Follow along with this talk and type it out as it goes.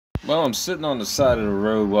Well, I'm sitting on the side of the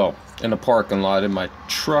road, well, in the parking lot in my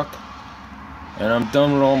truck, and I'm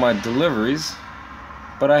done with all my deliveries,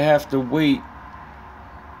 but I have to wait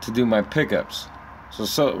to do my pickups.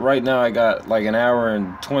 So right now I got like an hour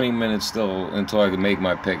and 20 minutes still until I can make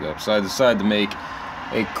my pickup. So I decided to make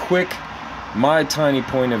a quick, my tiny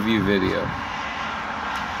point of view video.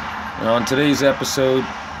 And on today's episode,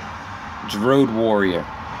 it's Road Warrior.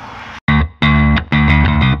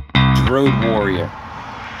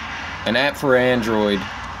 An app for Android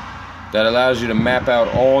that allows you to map out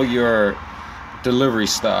all your delivery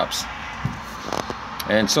stops.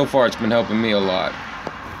 And so far it's been helping me a lot.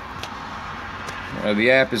 The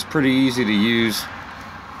app is pretty easy to use.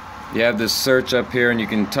 You have this search up here and you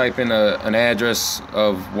can type in an address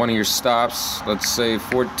of one of your stops. Let's say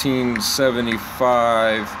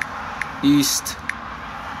 1475 East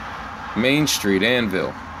Main Street,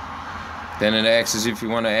 Anvil. Then it asks if you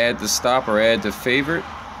want to add the stop or add to favorite.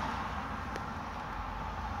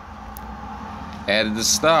 Added the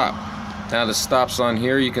stop. Now the stop's on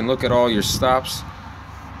here. You can look at all your stops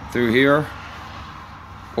through here,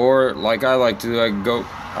 or like I like to,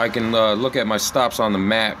 I can look at my stops on the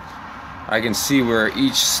map. I can see where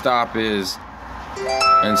each stop is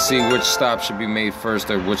and see which stop should be made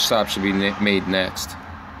first or which stop should be made next.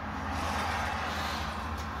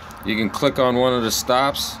 You can click on one of the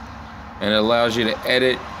stops and it allows you to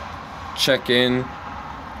edit, check in,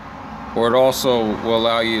 or it also will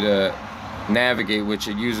allow you to navigate, which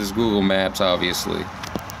it uses Google Maps, obviously.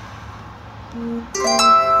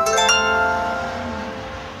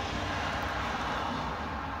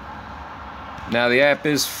 Now the app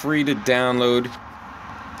is free to download.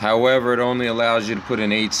 However, it only allows you to put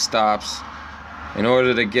in 8 stops. In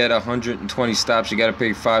order to get 120 stops, you got to pay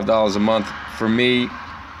 $5 a month. For me,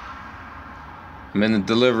 I'm in the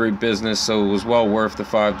delivery business, so it was well worth the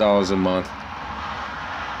 $5 a month.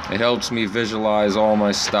 It helps me visualize all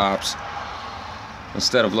my stops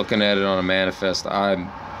instead of looking at it on a manifest. I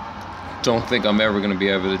don't think I'm ever going to be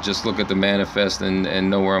able to just look at the manifest and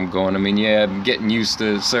know where I'm going. I mean, yeah, I'm getting used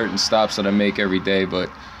to certain stops that I make every day, but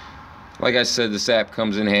like I said, this app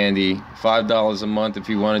comes in handy. $5 a month if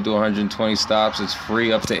you want to do 120 stops. It's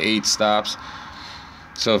free up to 8 stops.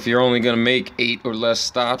 So if you're only going to make 8 or less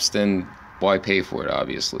stops, then why pay for it,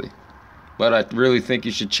 obviously. But I really think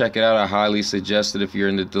you should check it out. I highly suggest it if you're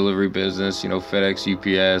in the delivery business, you know, FedEx,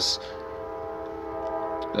 UPS,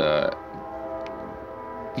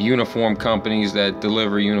 uniform companies that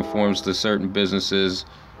deliver uniforms to certain businesses,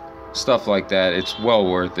 stuff like that. It's well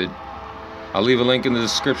worth it. I'll leave a link in the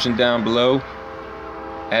description down below.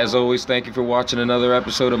 As always, thank you for watching another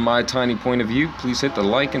episode of My Tiny Point of View. Please hit the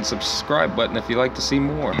like and subscribe button if you'd like to see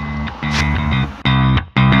more.